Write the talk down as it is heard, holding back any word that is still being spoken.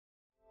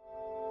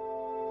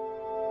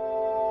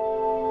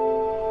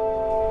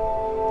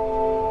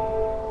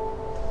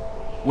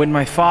When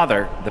my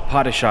father, the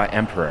Padishah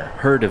Emperor,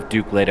 heard of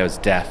Duke Leto's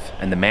death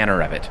and the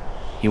manner of it,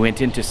 he went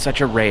into such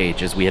a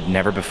rage as we had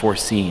never before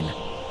seen.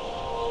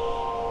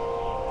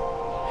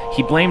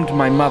 He blamed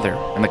my mother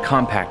and the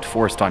compact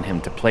forced on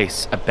him to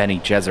place a Bene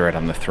Gesserit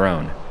on the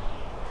throne.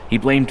 He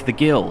blamed the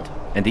guild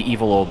and the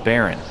evil old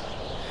baron.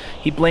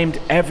 He blamed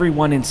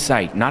everyone in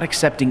sight, not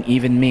excepting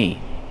even me,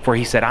 for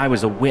he said I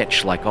was a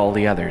witch like all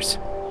the others.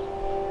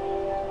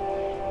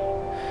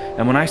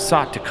 And when I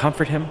sought to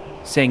comfort him,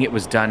 saying it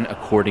was done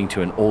according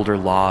to an older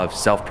law of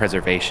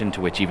self-preservation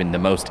to which even the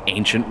most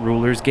ancient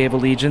rulers gave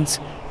allegiance,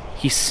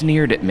 he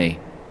sneered at me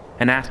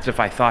and asked if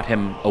I thought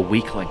him a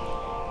weakling.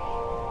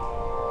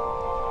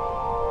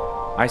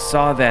 I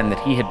saw then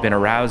that he had been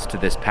aroused to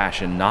this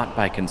passion not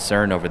by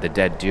concern over the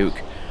dead duke,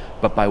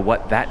 but by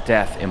what that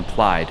death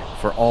implied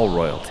for all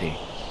royalty.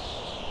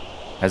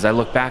 As I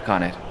look back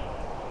on it,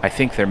 I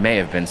think there may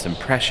have been some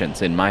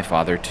prescience in my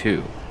father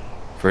too,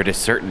 for it is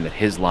certain that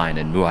his line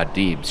and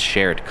Muad'Dib's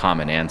shared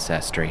common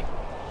ancestry.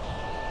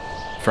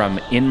 From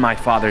In My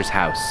Father's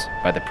House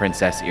by the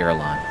Princess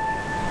Irulan.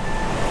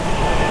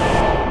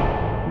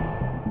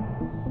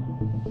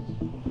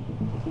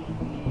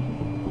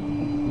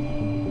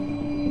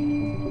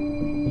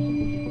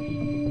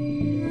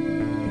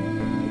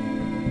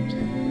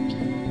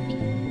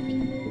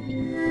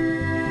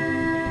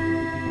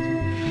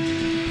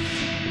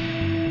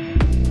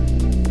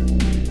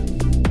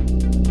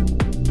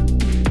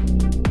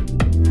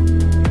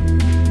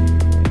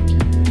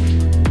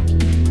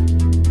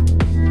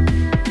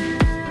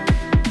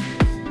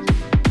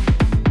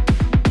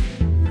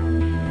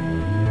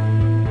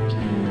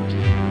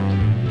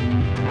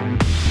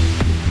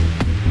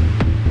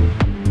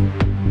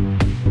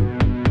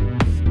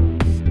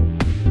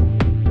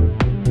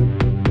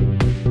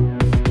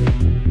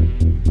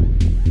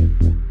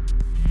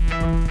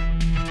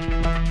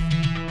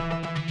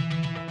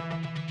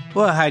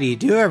 Well, how do you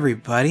do,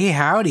 everybody?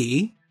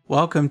 Howdy.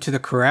 Welcome to the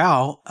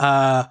Corral.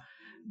 The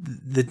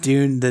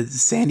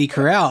Sandy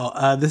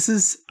Corral. This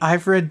is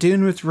I've Read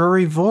Dune with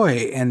Rory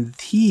Voy, and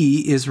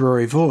he is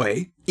Rory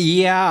Voy.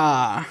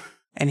 Yeah.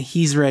 And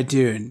he's read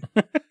Dune.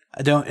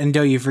 Don't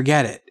you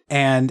forget it.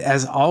 And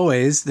as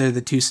always, they're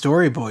the two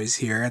story boys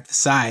here at the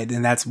side,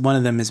 and that's one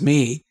of them is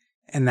me,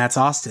 and that's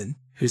Austin,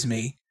 who's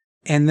me.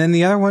 And then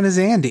the other one is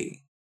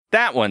Andy.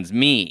 That one's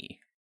me.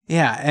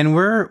 Yeah, and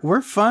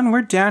we're fun.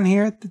 We're down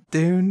here at the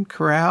Dune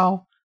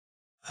Corral,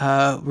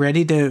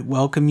 ready to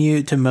welcome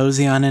you to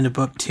mosey on into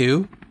book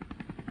 2.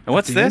 And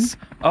what's this?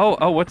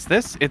 Oh, what's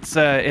this? It's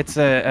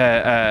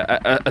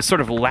a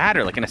sort of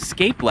ladder, like an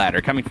escape ladder,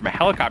 coming from a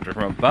helicopter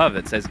from above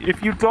that says,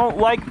 "If you don't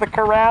like the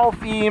Corral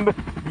theme,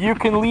 you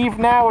can leave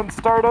now and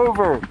start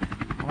over.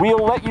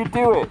 We'll let you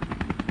do it.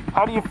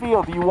 How do you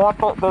feel? Do you want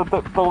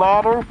the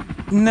ladder?"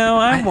 No,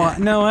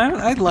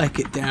 I like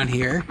it down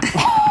here.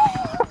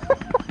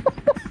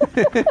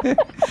 I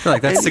feel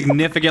like that's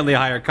significantly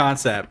higher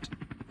concept.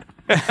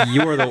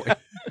 You're the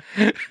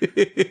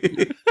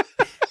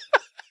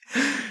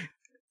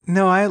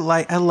No, I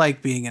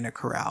like being in a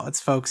corral. It's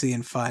folksy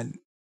and fun.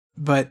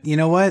 But you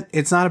know what?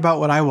 It's not about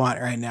what I want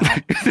right now.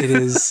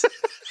 It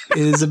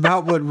is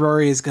about what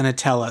Rory is going to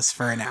tell us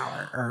for an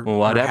hour or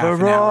whatever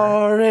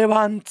Rory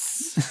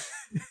wants.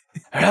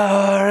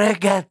 Rory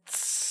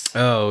gets.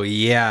 Oh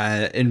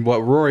yeah, and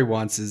what Rory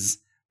wants is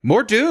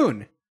more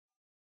Dune.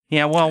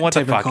 Yeah, well, what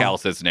Typical. the fuck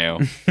else is new?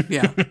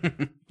 Yeah.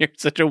 You're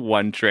such a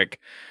one-trick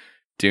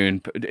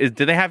Dune. Do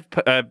they have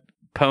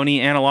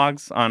pony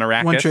analogs on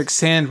Arrakis? One-trick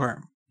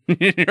sandworm.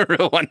 You're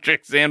a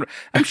one-trick sandworm.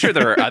 I'm sure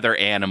there are other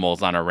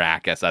animals on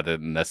Arrakis other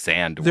than the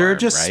sandworm. There are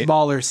just right?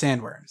 smaller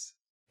sandworms.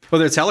 Well,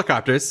 there's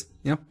helicopters.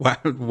 You know, wild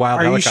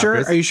Are helicopters. you sure?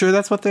 Are you sure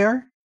that's what they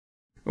are?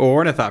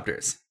 Or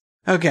ornithopters.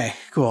 Okay,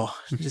 cool.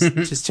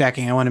 Just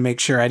checking. I want to make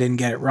sure I didn't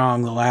get it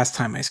wrong the last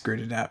time I screwed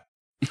it up.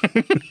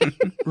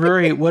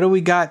 Rory, what do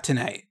we got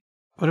tonight?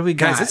 What do we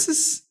got? Guys,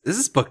 this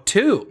is book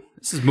 2.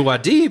 This is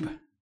Muad'Dib.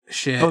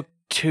 Shit. Book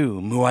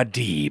 2,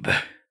 Muad'Dib.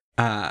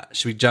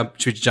 Should we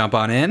jump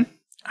on in?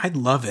 I'd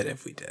love it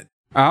if we did.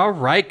 All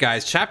right,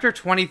 guys. Chapter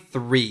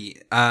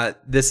 23.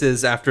 This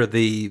is after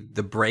the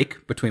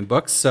break between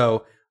books.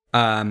 So,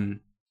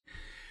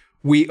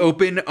 we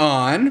open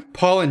on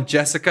Paul and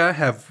Jessica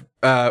have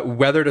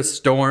weathered a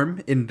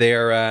storm in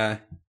their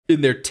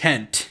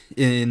tent,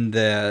 in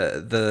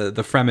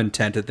the Fremen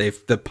tent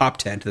the pop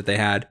tent that they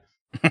had.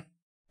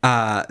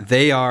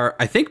 They are,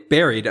 I think,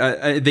 buried.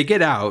 They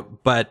get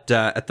out, but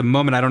at the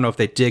moment, I don't know if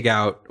they dig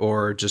out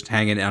or just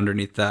hanging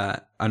underneath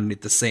the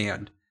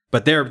sand.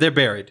 But they're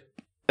buried.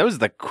 That was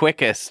the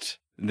quickest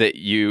that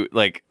you,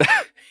 like,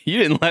 you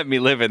didn't let me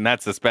live in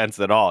that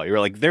suspense at all. You were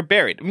like, they're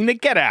buried. I mean, they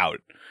get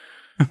out.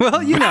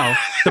 Well, you know,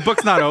 the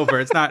book's not over.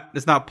 It's not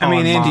Paul I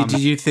mean, and Andy, Mom.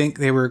 did you think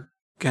they were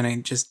gonna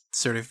just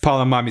sort of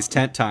Paul and Mommy's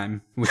tent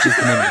time, which is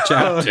the name of the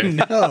chapter.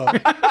 Oh, no.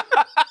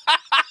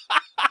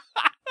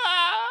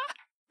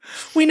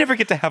 We never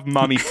get to have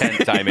mommy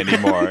tent time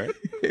anymore.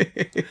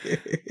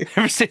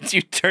 Ever since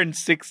you turned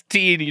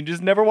 16, you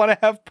just never want to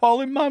have Paul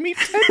and mommy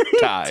tent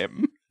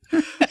time.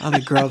 Oh,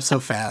 they grow up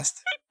so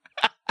fast.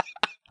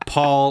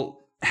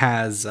 Paul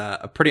has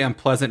a pretty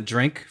unpleasant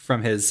drink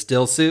from his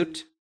still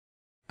suit.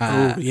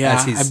 Oh,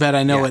 yeah. I bet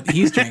I know what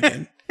he's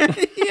drinking.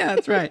 Yeah,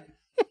 that's right.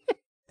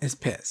 It's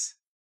piss.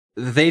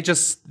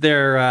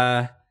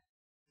 They're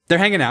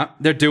hanging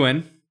out. They're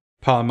doing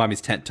Paul and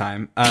Mommy's tent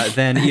time.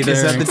 Then either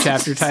Is that the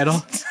chapter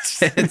title?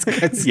 it's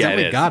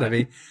definitely gotta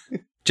be.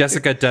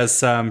 Jessica does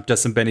some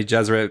Bene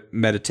Gesserit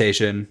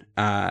meditation,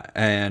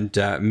 and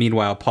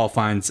meanwhile, Paul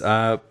finds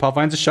a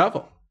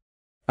shovel,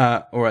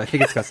 or I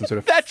think it's got some sort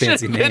of That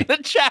fancy should name. have been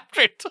the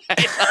chapter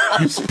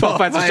title. Paul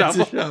finds a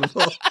shovel.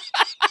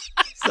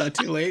 It's not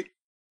too late.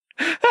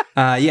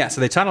 Yeah,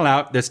 so they tunnel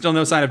out. There's still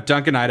no sign of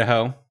Duncan,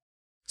 Idaho.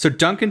 So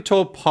Duncan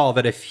told Paul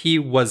that if he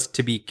was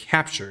to be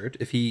captured,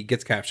 if he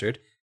gets captured,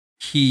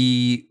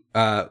 he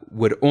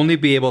would only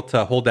be able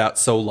to hold out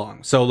so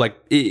long. So, like,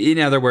 in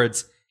other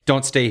words,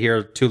 don't stay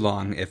here too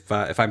long. If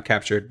I'm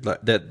captured,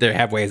 they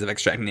have ways of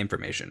extracting the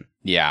information.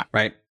 Yeah.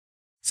 Right.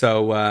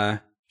 So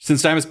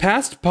since time has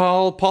passed,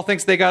 Paul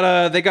thinks they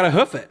gotta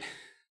hoof it.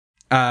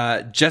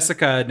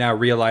 Jessica now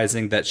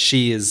realizing that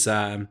she is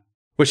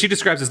what she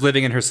describes as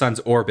living in her son's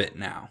orbit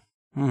now,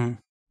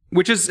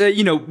 which is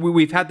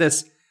we've had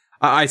this.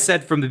 I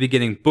said from the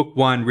beginning, book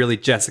one, really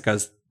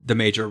Jessica's the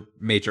major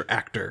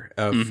actor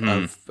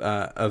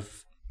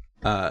of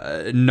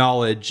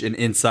knowledge and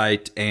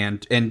insight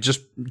and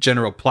just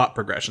general plot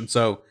progression.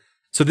 So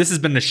this has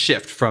been a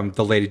shift from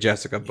the Lady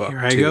Jessica book. Here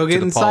I go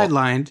getting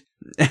sidelined.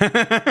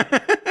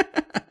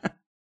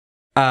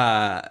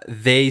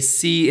 They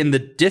see in the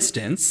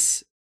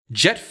distance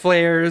jet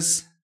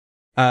flares,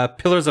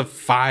 pillars of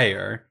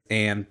fire,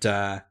 and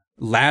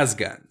las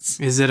guns.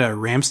 Is it a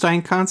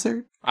Rammstein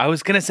concert? I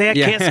was going to say a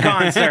Kiss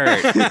concert.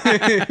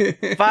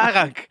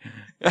 Fuck.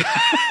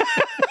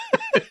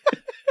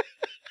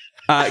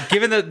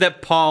 Given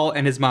that Paul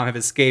and his mom have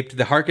escaped,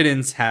 the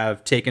Harkonnens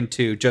have taken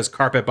to just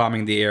carpet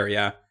bombing the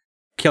area,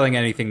 killing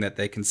anything that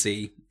they can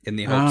see in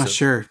the hopes of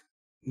sure.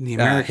 The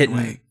American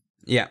way.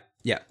 Yeah.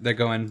 They're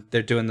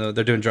doing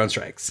drone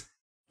strikes.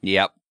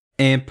 Yep.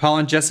 And Paul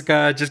and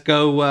Jessica just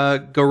go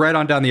right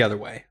on down the other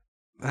way.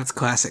 That's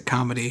classic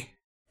comedy.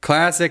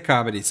 Classic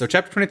comedy. So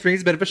chapter 23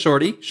 is a bit of a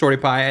shorty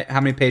pie.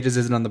 How many pages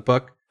is it on the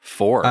book?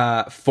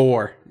 4.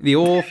 4. The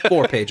old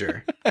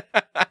 4-pager.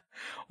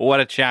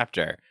 What a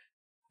chapter.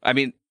 I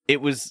mean,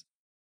 it was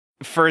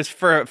for a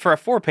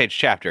 4-page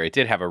chapter, it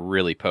did have a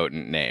really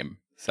potent name.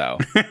 So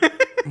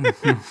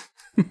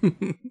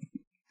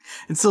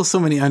And still so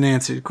many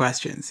unanswered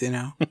questions,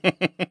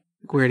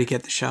 Where to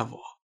get the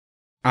shovel.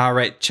 All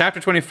right, chapter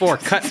 24,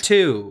 cut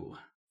 2.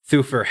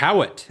 Thufir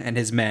Hawat and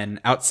his men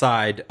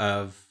outside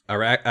of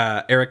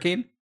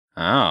Arakeen.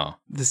 Oh.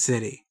 The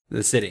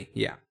city,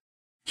 yeah.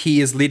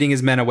 He is leading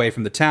his men away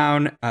from the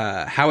town.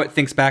 Hawat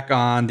thinks back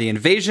on the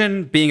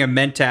invasion. Being a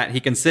Mentat, he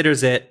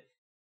considers it,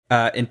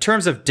 in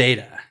terms of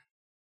data,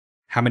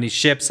 how many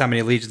ships, how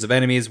many legions of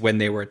enemies, when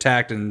they were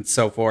attacked, and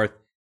so forth.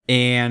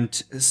 And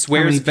swears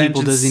how many vengeance.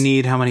 people does he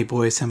need? How many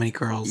boys? How many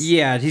girls?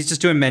 Yeah, he's just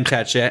doing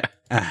Mentat shit.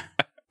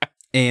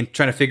 And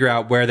trying to figure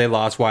out where they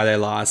lost, why they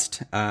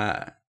lost.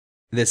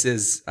 This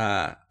is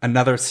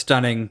another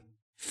stunning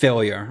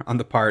failure on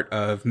the part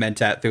of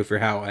Mentat Thufir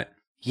Hawat.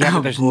 Yeah,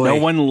 but there's no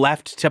one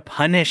left to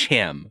punish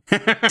him.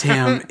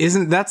 Damn,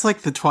 that's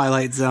like the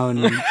Twilight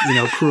Zone,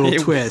 cruel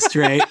twist,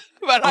 right?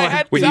 But I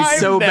had when time he's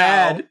so now.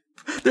 bad,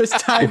 there's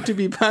time to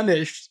be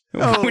punished.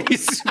 Oh,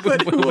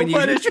 but who will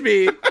punish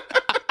me?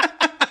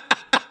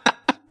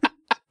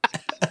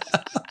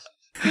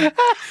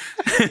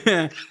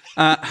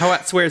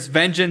 Hawat swears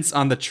vengeance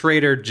on the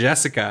traitor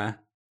Jessica,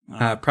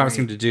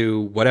 promising to do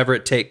whatever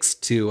it takes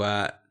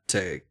to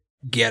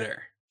get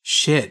her.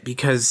 Shit,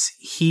 because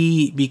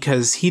he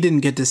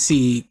didn't get to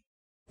see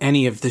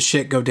any of the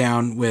shit go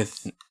down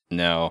with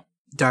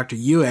Dr.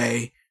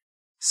 Yue,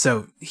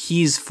 so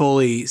he's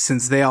fully,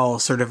 since they all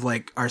sort of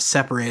like are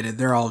separated,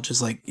 they're all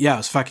just like, yeah, it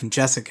was fucking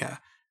Jessica.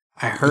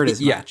 I heard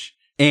as much.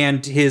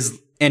 And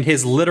his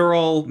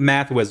literal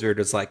math wizard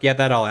was like, yeah,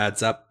 that all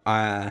adds up.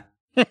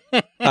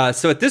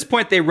 So at this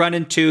point, they run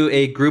into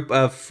a group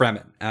of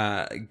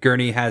Fremen.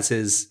 Gurney has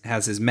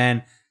his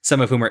men,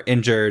 some of whom are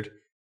injured.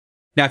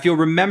 Now, if you'll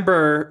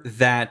remember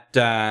that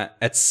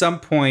at some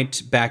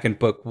point back in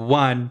book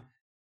 1,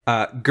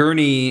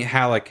 Gurney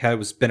Halleck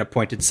has been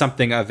appointed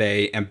something of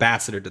a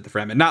ambassador to the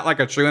Fremen. Not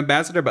like a true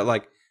ambassador, but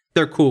like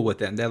they're cool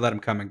with him. They let him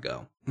come and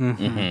go.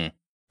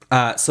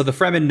 Mm-hmm. So the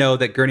Fremen know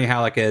that Gurney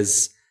Halleck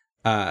is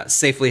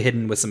safely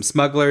hidden with some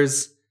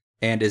smugglers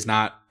and is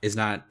not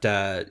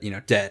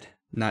dead.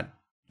 Not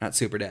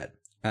super dead.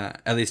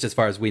 At least as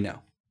far as we know.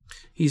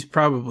 He's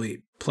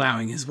probably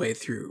plowing his way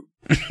through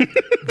the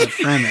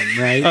Fremen,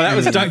 right? Oh, that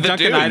was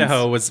Duncan,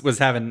 Idaho was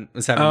having.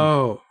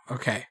 Oh,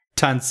 okay.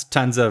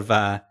 Tons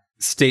of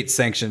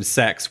state-sanctioned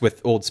sex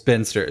with old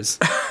spinsters.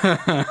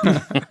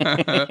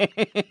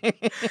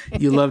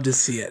 You love to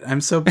see it.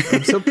 I'm so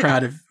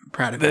proud of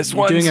this.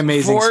 You're doing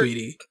amazing,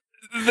 sweetie.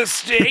 The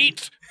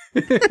state.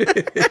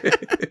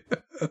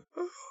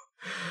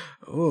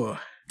 Oh.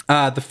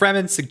 The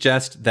Fremen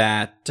suggest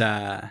that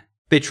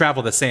they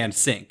travel the Sand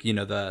Sink,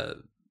 the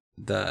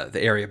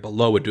area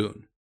below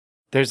Adun.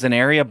 There's an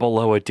area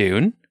below a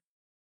dune?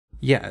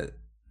 Yeah.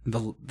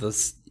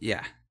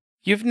 Yeah.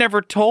 You've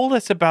never told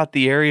us about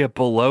the area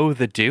below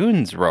the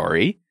dunes,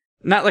 Rory.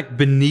 Not like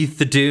beneath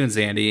the dunes,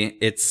 Andy.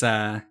 It's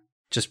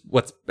just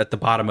what's at the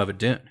bottom of a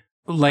dune.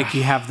 Like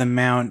you have the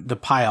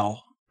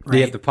pile, right?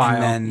 They have the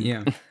pile, and then,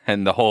 yeah.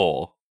 And the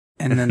hole.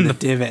 and then the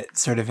divot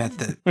sort of at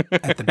the base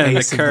And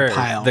the curve, of the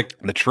pile.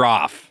 The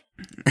trough.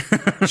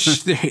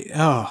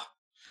 Oh,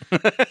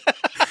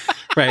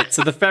 Right.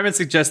 So the Fremen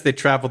suggest they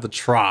travel the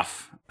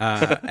trough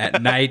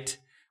at night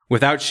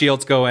without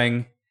shields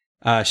going.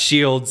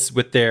 Shields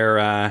with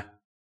their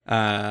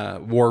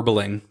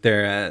warbling,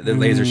 their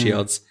laser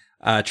shields,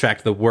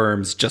 track the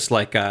worms just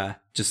like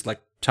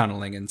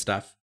tunneling and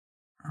stuff.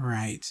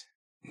 right.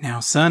 Now,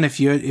 son, if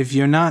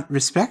you're not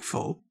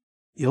respectful,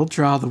 you'll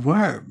draw the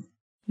worm.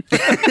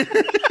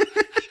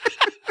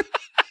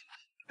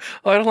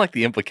 Oh, I don't like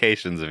the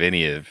implications of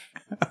any of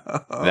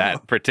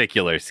that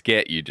particular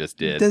skit you just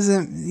did.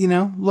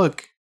 Doesn't,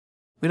 look,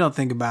 we don't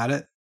think about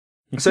it.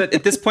 So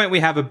at this point, we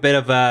have a bit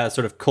of a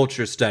sort of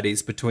culture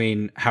studies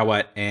between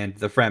Hawat and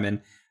the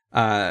Fremen.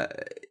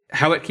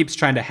 Hawat keeps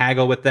trying to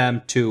haggle with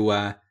them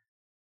to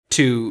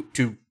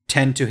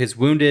tend to his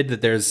wounded.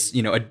 That there's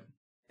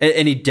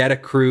any debt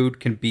accrued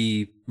can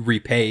be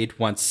repaid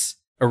once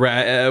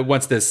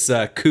this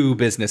coup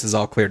business is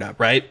all cleared up,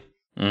 right?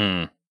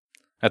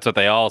 That's what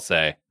they all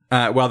say.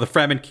 While the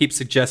Fremen keep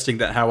suggesting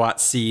that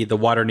Hawat see the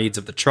water needs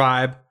of the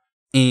tribe,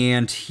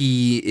 and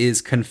he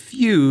is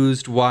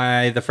confused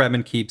why the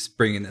Fremen keeps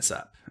bringing this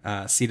up.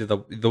 See to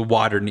the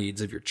water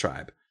needs of your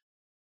tribe.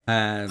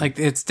 Like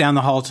it's down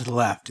the hall to the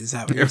left. Is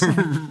that what you're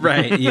saying?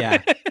 Right,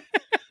 yeah.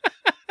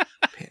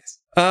 Pissed.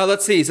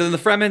 Let's see. So then the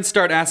Fremen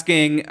start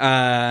asking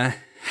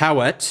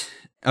Hawat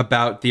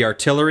about the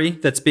artillery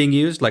that's being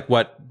used. Like,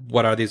 what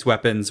are these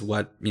weapons?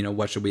 What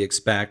should we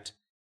expect?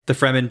 The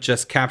Fremen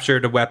just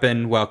captured a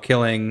weapon while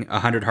killing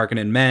 100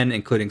 Harkonnen men,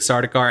 including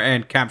Sardaukar,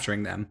 and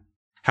capturing them.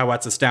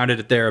 Hawat's astounded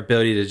at their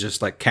ability to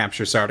just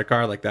capture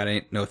Sardaukar, like that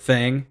ain't no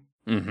thing.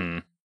 Mm-hmm.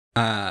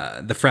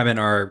 The Fremen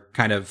are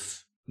kind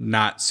of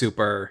not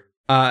super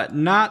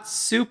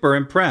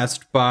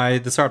impressed by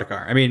the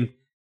Sardaukar. I mean,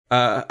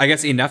 I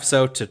guess enough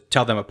so to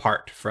tell them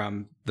apart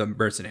from the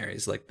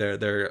mercenaries. Like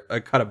they're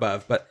a cut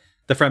above, but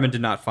the Fremen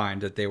did not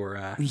find that they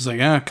were. Just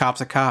like,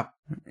 cop's a cop.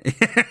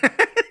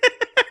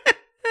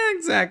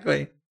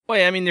 Exactly.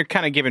 Well, I mean, you're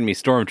kind of giving me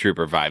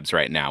Stormtrooper vibes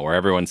right now, where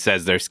everyone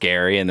says they're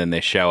scary and then they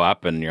show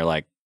up and you're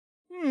like,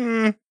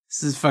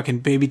 This is fucking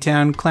Baby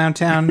Town, Clown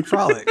Town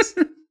frolics.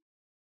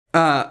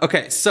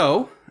 Okay,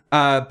 so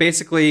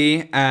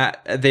basically,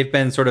 they've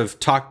been sort of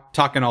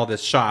talking all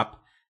this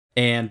shop,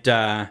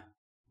 and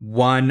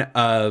one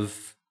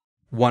of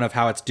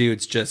Hawat's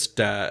dudes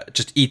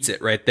just eats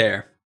it right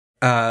there.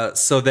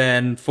 So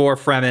then 4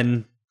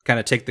 Fremen kind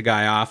of take the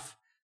guy off.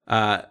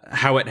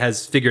 Hawat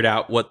has figured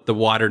out what the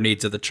water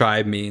needs of the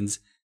tribe means,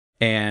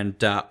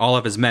 and all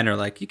of his men are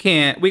like,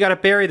 we got to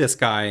bury this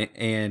guy,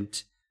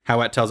 and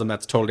Hawat tells him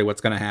that's totally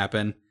what's going to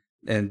happen,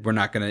 and we're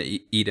not going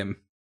to eat him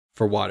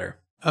for water.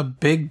 A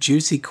big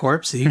juicy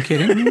corpse? Are you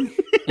kidding me?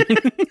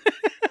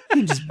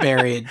 You just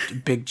bury a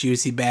big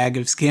juicy bag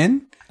of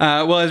skin?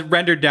 Well, it's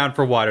rendered down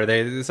for water.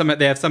 They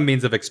have some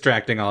means of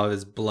extracting all of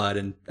his blood,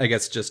 and I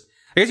guess you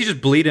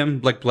just bleed him,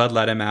 like blood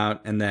let him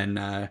out, and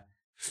then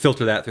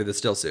filter that through the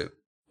still suit.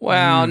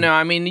 well, no,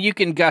 I mean, you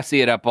can gussy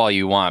it up all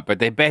you want, but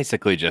they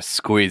basically just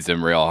squeeze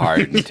him real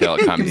hard until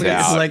it comes It's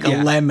out. like a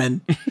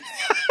lemon.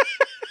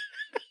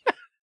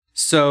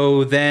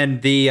 So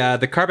then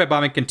the carpet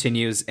bombing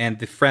continues, and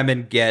the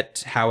Fremen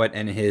get Hawat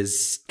and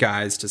his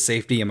guys to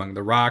safety among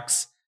the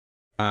rocks.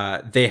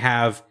 They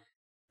have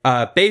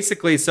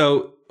basically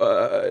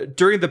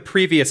during the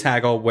previous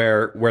haggle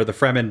where the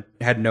Fremen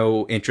had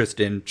no interest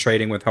in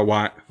trading with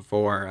Hawat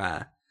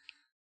for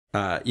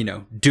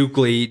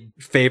dukely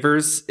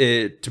favors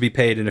to be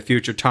paid in a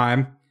future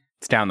time.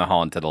 It's down the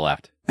hall and to the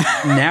left.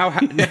 Now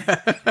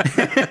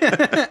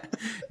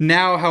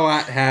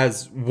Hawat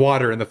has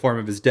water in the form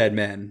of his dead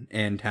men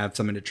and have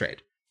something to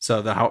trade.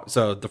 So the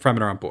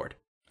Fremen are on board.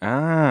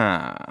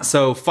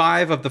 So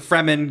 5 of the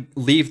Fremen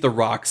leave the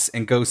rocks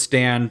and go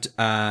stand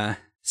out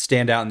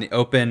in the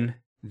open.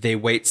 They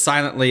wait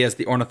silently as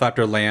the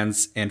Ornithopter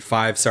lands, and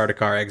 5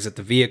 Sardaukar exit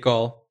the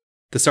vehicle.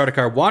 The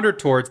Sardaukar wander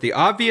towards the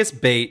obvious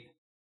bait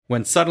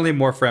when suddenly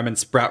more Fremen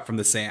sprout from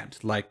the sand.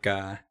 Like,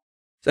 I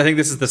think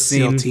this is the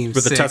scene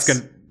where the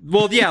Tusken...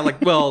 Well, yeah,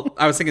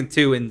 I was thinking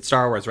too in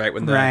Star Wars, right?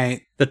 When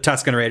the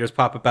Tusken Raiders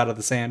pop up out of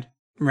the sand.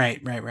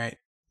 Right.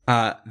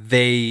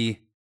 They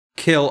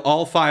kill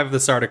all 5 of the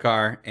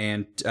Sardaukar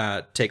and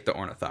take the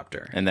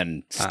Ornithopter. And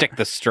then stick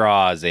the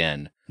straws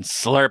in and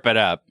slurp it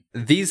up.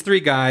 These 3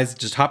 guys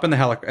just hop in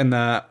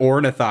the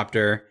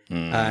Ornithopter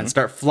and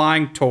start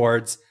flying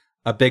towards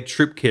a big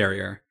troop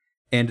carrier.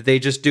 And they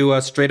just do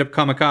a straight up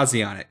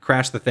kamikaze on it,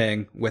 crash the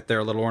thing with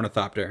their little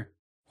Ornithopter.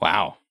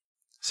 Wow.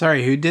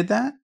 Sorry, who did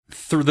that?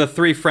 Through the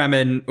 3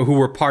 Fremen who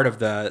were part of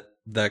the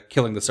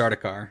killing the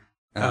Sardaukar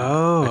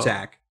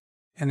attack.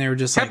 And they were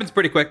just happens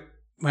pretty quick.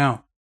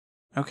 Wow.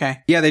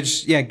 Okay. Yeah, they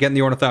just get in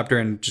the Ornithopter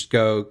and just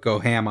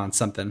go ham on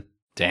something.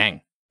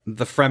 Dang.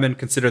 The Fremen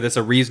consider this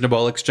a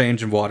reasonable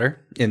exchange of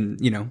water in,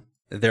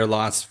 their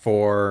loss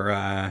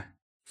for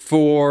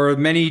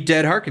many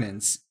dead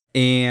Harkonnens.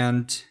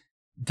 And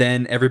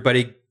then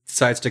everybody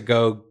decides to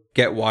go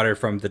get water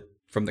from the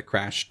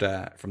crash.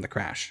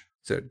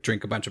 So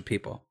drink a bunch of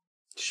people.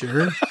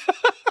 Sure.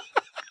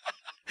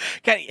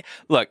 Okay,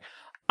 look,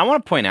 I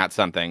want to point out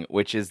something,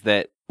 which is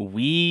that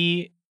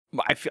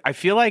I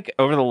feel like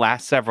over the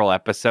last several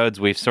episodes,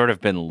 we've sort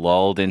of been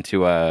lulled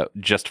into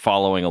just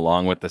following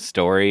along with the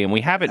story, and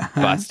we haven't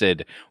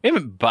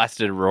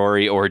busted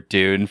Rory or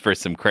Dune for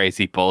some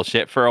crazy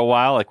bullshit for a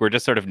while. Like, we're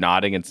just sort of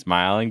nodding and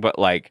smiling, but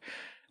like,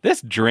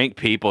 this drink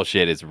people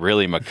shit is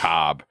really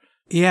macabre.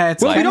 Yeah,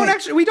 it's well,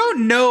 we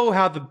don't know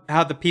how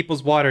the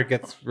people's water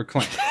gets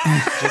reclaimed.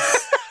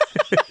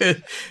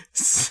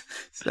 Is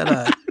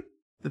that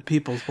the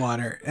people's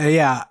water?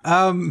 Yeah.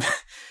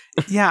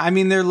 Yeah, I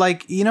mean, they're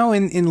like,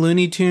 in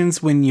Looney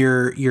Tunes when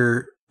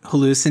you're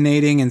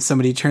hallucinating and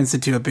somebody turns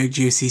into a big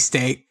juicy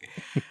steak.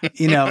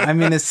 I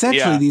mean,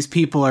 essentially these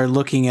people are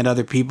looking at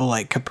other people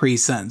like Capri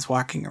Suns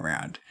walking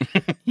around.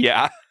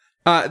 Yeah.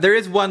 There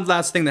is one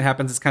last thing that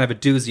happens. It's kind of a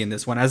doozy in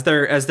this one. As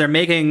they're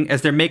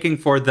making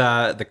for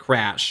the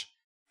crash,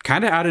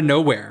 kind of out of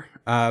nowhere,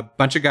 a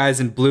bunch of guys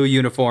in blue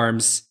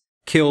uniforms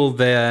kill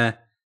the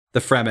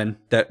Fremen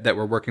that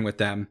were working with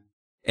them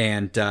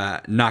and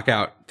knock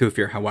out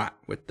Thufir Hawat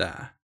with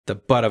the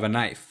butt of a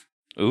knife.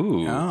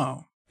 Ooh.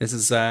 Oh. This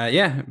is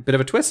a bit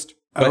of a twist.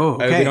 But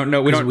okay. We don't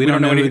know. We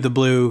don't know who the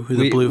blue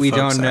we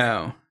folks don't are.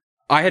 know.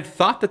 I had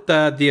thought that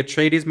the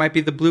Atreides might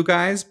be the blue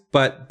guys,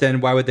 but then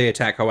why would they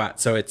attack Hawat?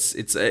 So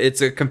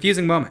it's a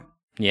confusing moment.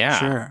 Yeah.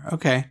 Sure.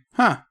 Okay.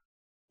 Huh.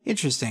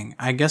 Interesting.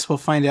 I guess we'll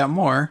find out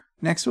more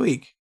next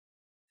week.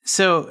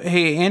 So,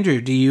 hey,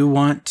 Andrew, do you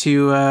want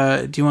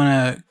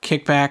to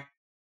kick back,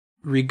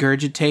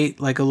 regurgitate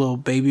like a little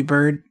baby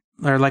bird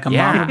or like a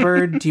mama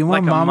bird? Do you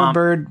want Like a mama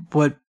bird?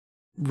 What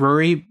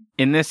Rory?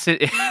 In this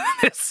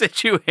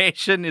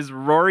situation, is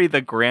Rory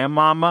the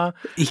grandmama?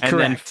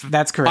 Correct.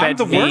 That's correct. I'm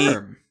the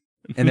worm.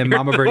 And then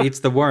Mama Bird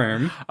eats the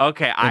worm.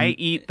 Okay, I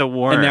eat the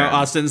worm. And now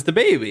Austin's the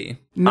baby.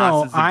 No,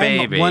 Austin's the I'm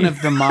baby. one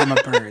of the mama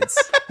birds.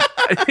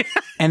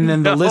 And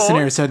then the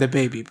listeners are the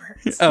baby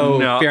birds. Oh,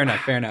 No.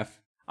 fair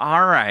enough.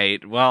 All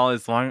right. Well,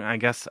 as long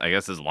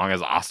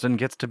as Austin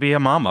gets to be a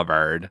mama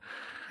bird.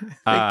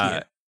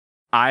 Thank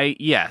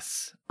you.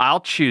 I'll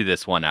chew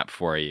this one up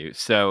for you.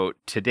 So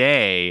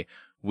today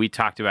we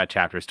talked about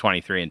chapters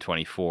 23 and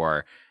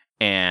 24,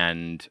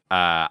 and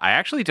I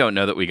actually don't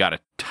know that we got a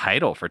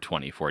title for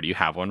 24. Do you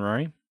have one,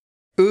 Rory?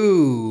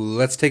 Ooh,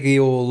 let's take a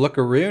old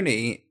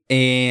look-a-rooney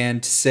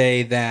and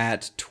say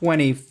that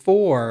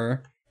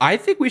 24. I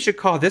think we should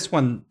call this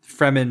one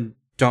Fremen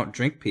Don't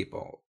Drink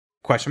People? ?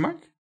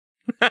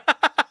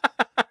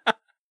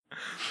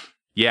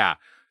 Yeah.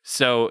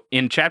 So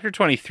in chapter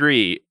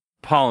 23,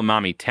 Paul and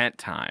Mommy tent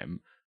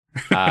time.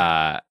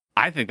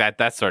 I think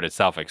that's sort of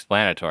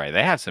self-explanatory.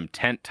 They have some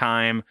tent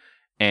time,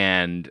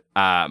 and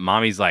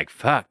Mommy's like,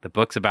 fuck, the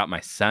book's about my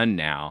son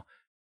now,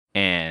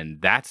 and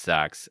that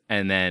sucks.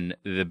 And then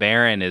the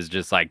Baron is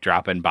just like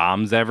dropping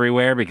bombs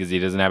everywhere because he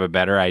doesn't have a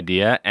better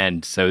idea,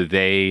 and so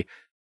they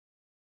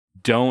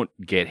don't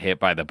get hit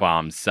by the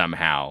bombs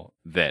somehow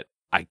that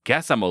I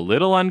guess I'm a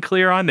little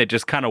unclear on. They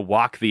just kind of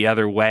walk the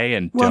other way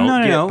and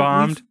don't get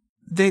bombed.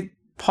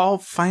 Paul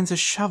finds a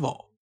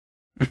shovel.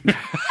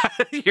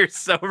 You're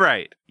so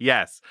right.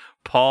 Yes.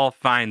 Paul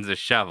finds a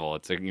shovel.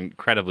 It's an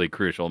incredibly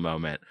crucial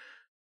moment.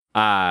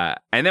 And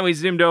then we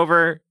zoomed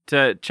over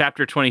to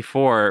chapter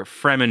 24,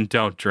 Fremen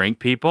Don't Drink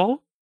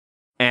People.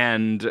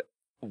 And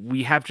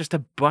we have just a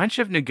bunch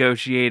of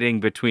negotiating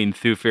between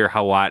Thufir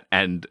Hawat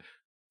and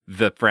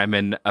the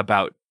Fremen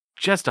about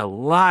just a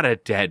lot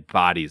of dead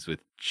bodies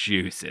with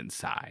juice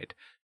inside.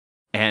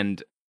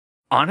 And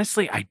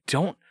honestly, I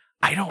don't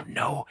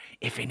know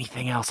if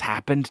anything else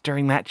happened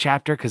during that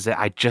chapter, because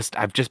I've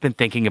just been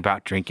thinking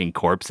about drinking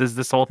corpses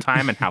this whole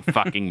time and how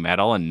fucking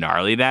metal and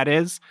gnarly that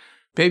is.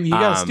 Baby, you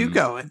got a stew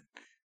going.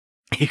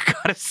 You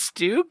got a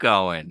stew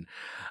going.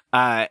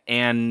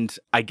 And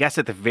I guess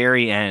at the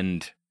very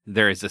end,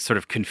 there is a sort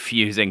of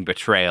confusing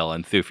betrayal,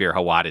 and Thufir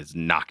Hawat is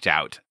knocked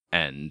out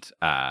and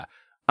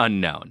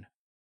unknown.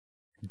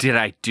 Did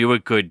I do a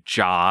good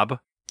job?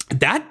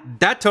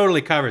 That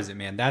totally covers it,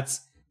 man.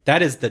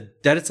 That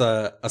is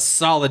a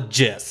solid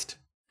gist.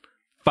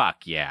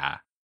 Fuck yeah.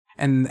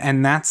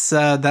 And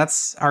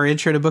that's our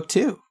intro to book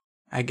 2,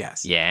 I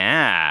guess.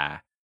 Yeah.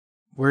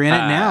 We're in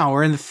it now.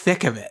 We're in the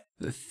thick of it.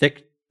 The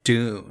thick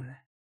dune.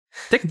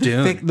 Thick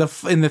dune.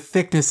 In the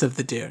thickness of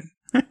the dune.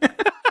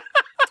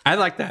 I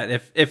like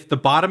that. If the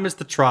bottom is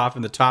the trough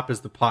and the top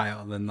is the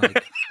pile, then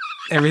like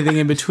everything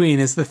in between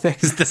is the thick.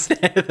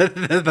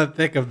 the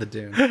thick of the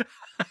dune.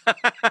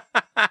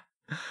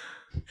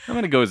 I'm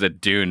going to go as a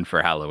dune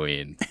for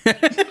Halloween.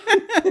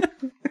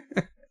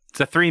 It's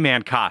a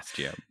 3-man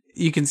costume.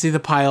 You can see the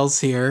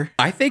piles here.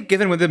 I think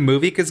given when the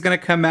movie is going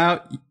to come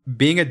out,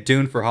 being a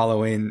dune for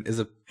Halloween is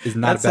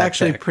not That's a bad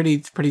actually pick.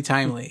 pretty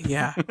timely.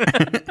 Yeah.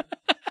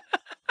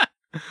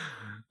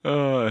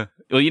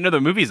 Well,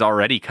 the movie's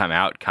already come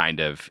out kind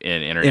of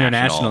in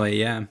internationally,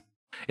 yeah.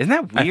 Isn't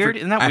that weird?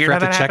 Isn't that weird how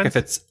that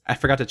happens? I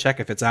forgot to check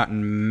if it's out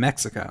in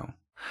Mexico.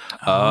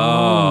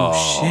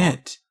 Oh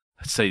shit.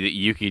 So that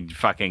you could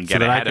fucking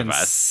get ahead of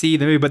us. See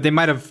the movie, but they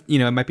might have,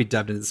 it might be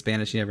dubbed into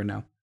Spanish. You never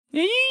know.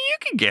 Yeah, you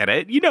can get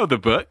it. You know the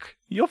book.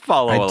 You'll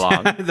follow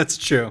along. That's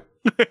true.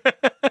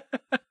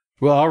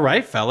 Well, all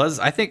right, fellas.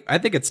 I think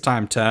it's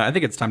time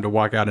to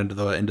walk out into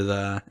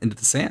the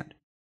sand.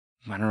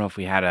 I don't know if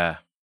we had a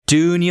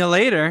Dune you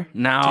later.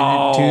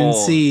 No. Dune,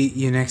 see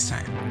you next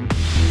time.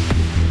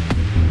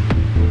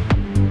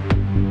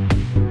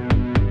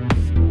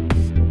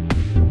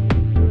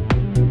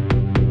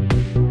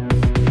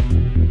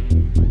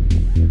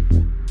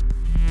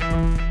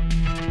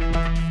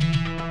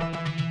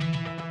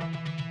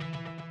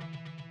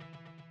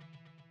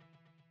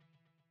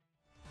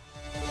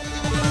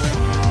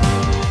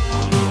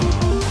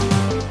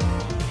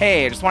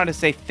 Hey, I just wanted to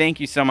say thank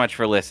you so much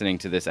for listening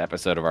to this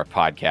episode of our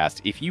podcast.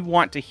 If you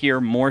want to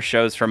hear more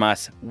shows from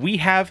us, we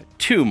have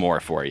 2 more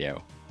for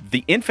you.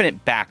 The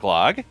Infinite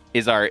Backlog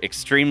is our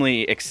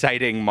extremely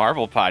exciting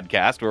Marvel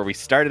podcast where we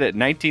started at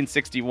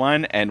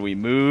 1961 and we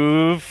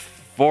move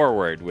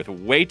forward with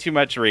way too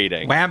much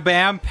reading. Wham,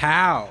 bam,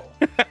 pow.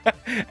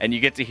 And you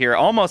get to hear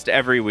almost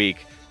every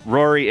week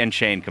Rory and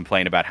Shane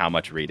complain about how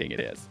much reading it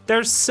is.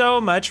 There's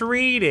so much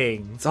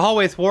reading. It's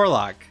always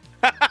Warlock.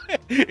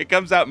 It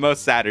comes out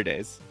most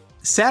Saturdays.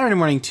 Saturday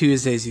Morning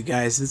Tuesdays, you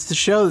guys. It's the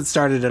show that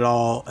started it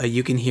all.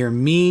 You can hear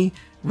me,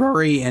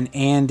 Rory, and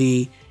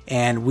Andy,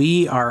 and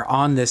we are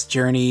on this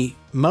journey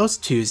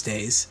most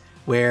Tuesdays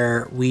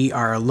where we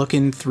are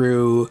looking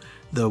through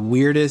the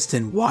weirdest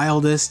and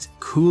wildest,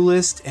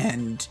 coolest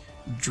and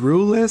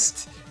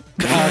droolest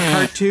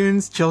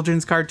cartoons,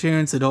 children's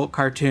cartoons, adult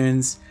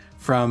cartoons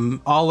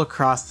from all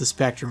across the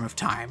spectrum of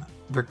time.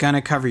 We're going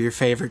to cover your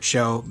favorite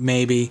show,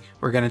 maybe.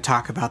 We're going to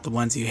talk about the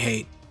ones you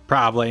hate.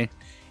 Probably.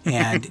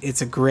 And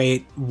it's a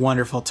great,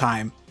 wonderful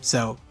time.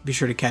 So be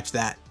sure to catch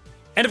that.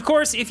 And of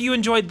course, if you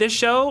enjoyed this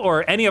show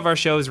or any of our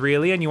shows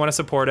really and you want to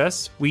support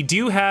us, we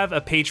do have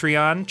a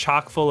Patreon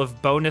chock full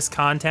of bonus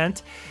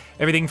content.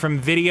 Everything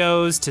from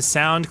videos to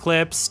sound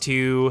clips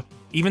to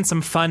even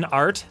some fun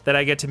art that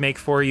I get to make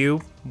for you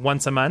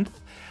once a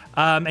month.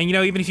 And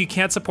even if you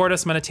can't support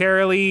us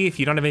monetarily, if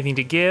you don't have anything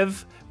to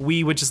give,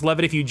 we would just love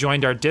it if you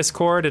joined our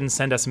Discord and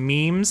send us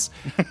memes.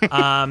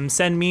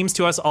 Send memes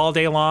to us all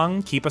day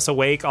long. Keep us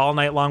awake all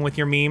night long with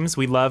your memes.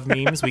 We love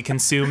memes. We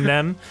consume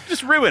them.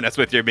 Just ruin us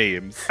with your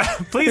memes.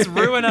 Please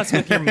ruin us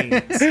with your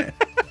memes.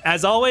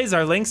 As always,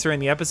 our links are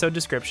in the episode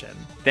description.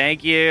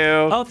 Thank you.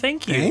 Oh,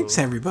 thank you. Thanks,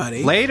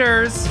 everybody.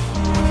 Laters.